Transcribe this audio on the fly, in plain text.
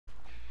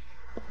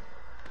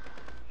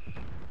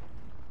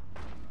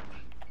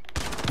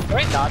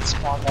I not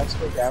spawn next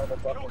to a guy with a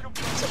fucking...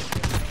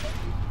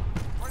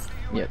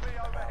 Yep.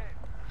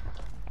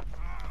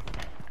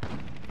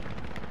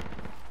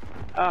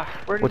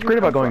 What's great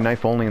about going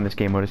knife only in this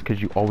game mode is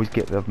because you always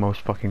get the most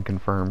fucking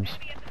confirms.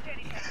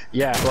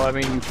 Yeah, well, I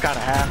mean, you kind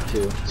of have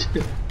to.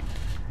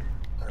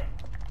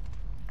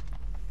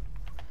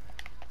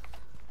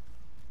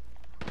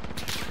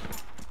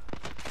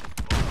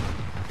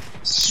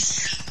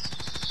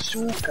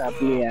 Suka,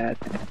 блядь.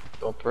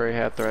 Don't worry,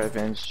 Hathor, I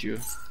avenged you.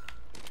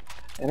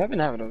 And I've been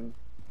having a...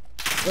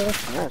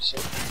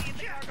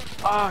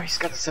 Oh, he's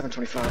got the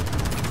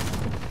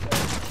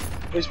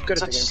 725. He's good at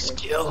Such the game.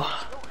 skill.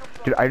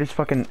 Dude, I just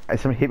fucking...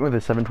 Someone hit me with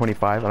a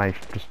 725 and I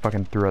just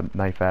fucking threw a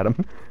knife at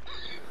him.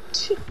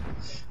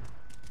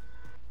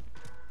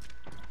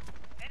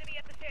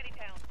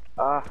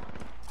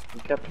 He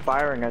kept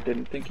firing. I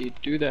didn't think he'd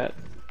do that.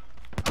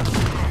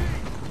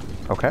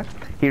 Okay.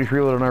 He just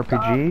reloaded an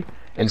RPG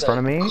in front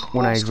of me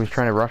when I was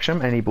trying to rush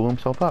him and he blew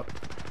himself up.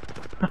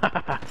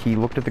 He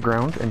looked at the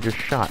ground and just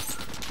shot.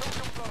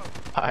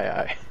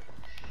 Aye.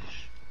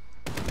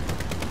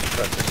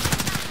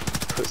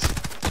 Pussy.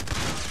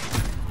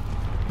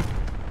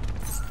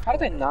 How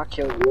did they not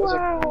kill you?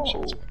 Wow.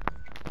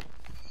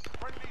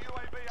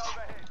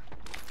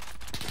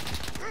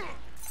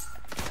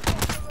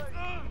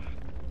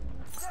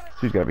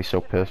 He's gotta be so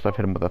pissed. I've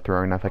hit him with a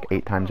throwing knife like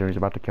 8 times and he's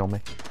about to kill me.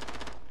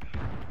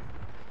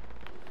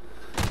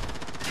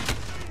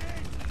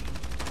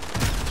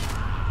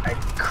 I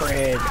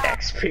cred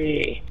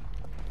XP.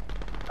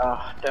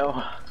 Oh,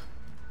 no.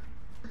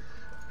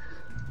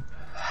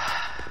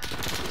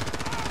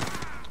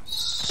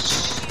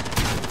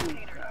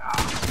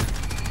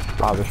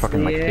 Wow, there's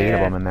fucking like 8 of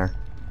them in there.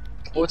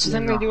 What's the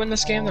thing they do in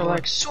this game? They're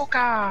like,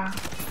 Suka!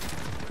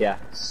 Yeah.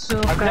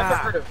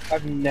 Suka!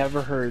 I've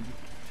never heard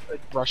a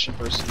Russian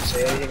person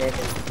say anything like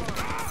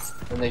that.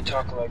 And they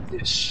talk like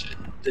this.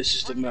 This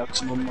is the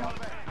maximum of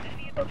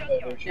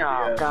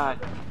Oh, God.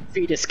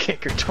 Fetus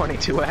kicker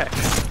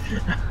 22x.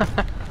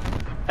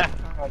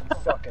 Oh,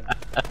 fucking.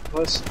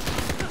 Listen.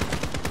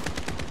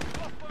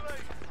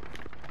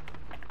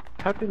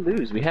 How'd we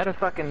lose? We had a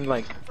fucking,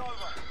 like,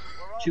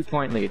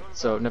 2-point lead,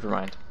 so never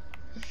mind.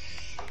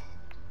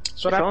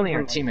 So if only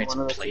our teammates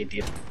played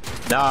the...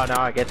 No,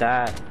 I get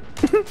that.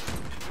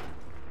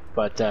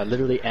 But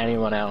literally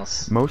anyone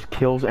else. Most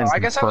kills and I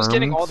guess I was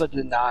getting all the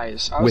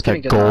denies. with a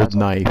gold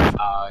knife.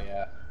 Oh,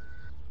 yeah.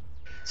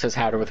 Says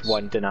Hatter with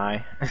 1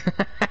 deny.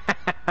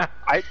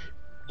 I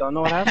don't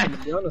know what happened,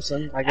 to be honest,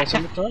 then. I guess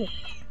I'm retarded.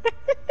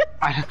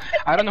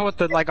 I don't know what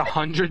the, like,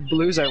 100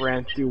 blues I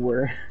ran through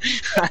were.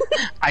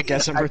 I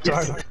guess I'm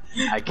retarded.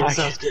 I guess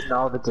I was getting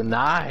all the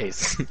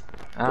denies.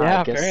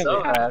 Yeah, I guess apparently.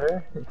 so,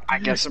 Hatter. I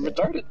guess I'm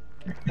retarded.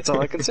 That's all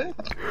I can say.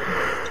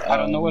 I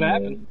don't know what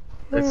happened.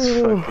 That's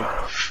fucking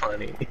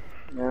funny.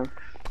 Yeah.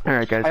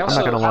 Alright guys, I'm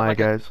not gonna lie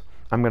guys.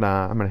 I'm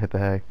gonna hit the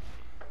hay.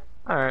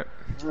 Alright.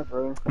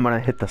 I'm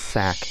gonna hit the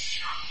sack.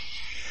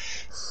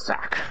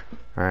 Sack.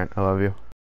 Alright, I love you.